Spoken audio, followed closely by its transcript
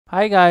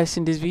Hi guys,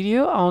 in this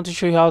video I want to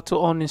show you how to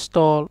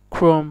uninstall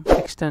Chrome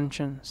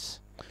extensions.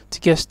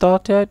 To get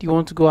started, you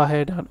want to go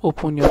ahead and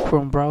open your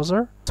Chrome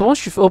browser. So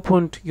once you've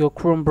opened your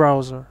Chrome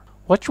browser,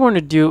 what you want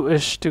to do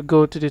is to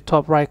go to the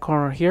top right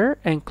corner here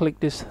and click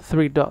these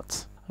three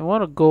dots. You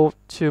want to go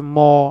to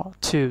More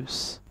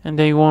Tools and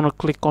then you want to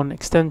click on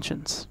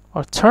Extensions.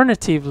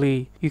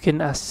 Alternatively, you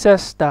can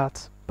access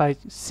that by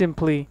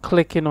simply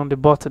clicking on the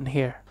button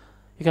here.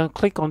 You can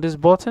click on this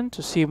button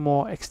to see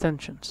more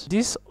extensions.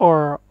 These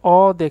are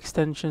all the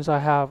extensions I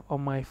have on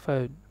my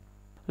phone.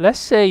 Let's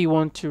say you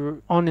want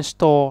to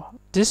uninstall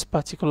this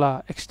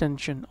particular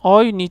extension.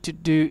 All you need to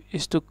do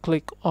is to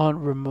click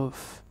on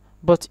remove.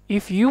 But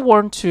if you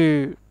want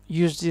to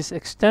use this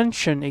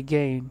extension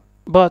again,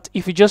 but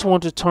if you just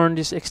want to turn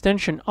this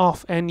extension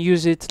off and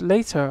use it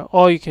later,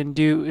 all you can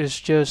do is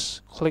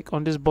just click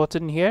on this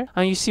button here.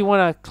 And you see when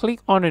I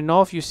click on and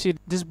off, you see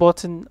this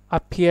button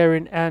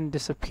appearing and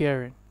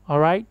disappearing.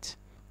 Alright,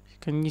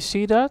 can you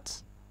see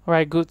that?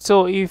 Alright, good.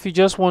 So if you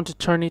just want to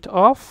turn it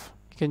off,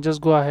 you can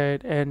just go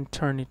ahead and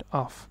turn it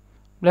off.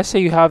 Let's say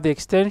you have the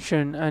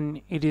extension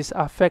and it is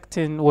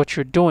affecting what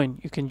you're doing.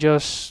 You can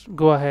just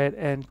go ahead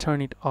and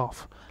turn it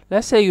off.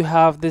 Let's say you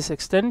have this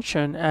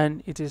extension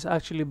and it is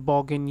actually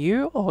bugging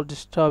you or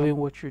disturbing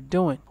what you're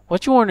doing.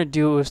 What you want to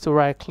do is to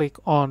right click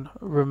on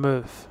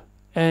remove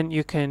and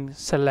you can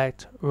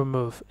select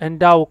remove, and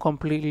that will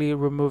completely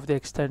remove the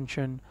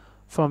extension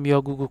from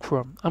your Google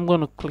Chrome. I'm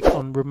going to click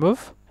on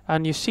remove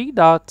and you see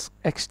that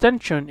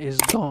extension is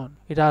gone.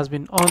 It has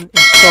been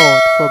uninstalled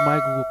from my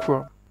Google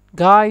Chrome.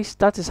 Guys,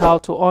 that is how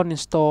to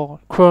uninstall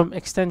Chrome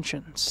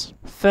extensions.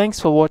 Thanks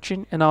for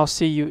watching and I'll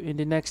see you in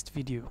the next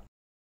video.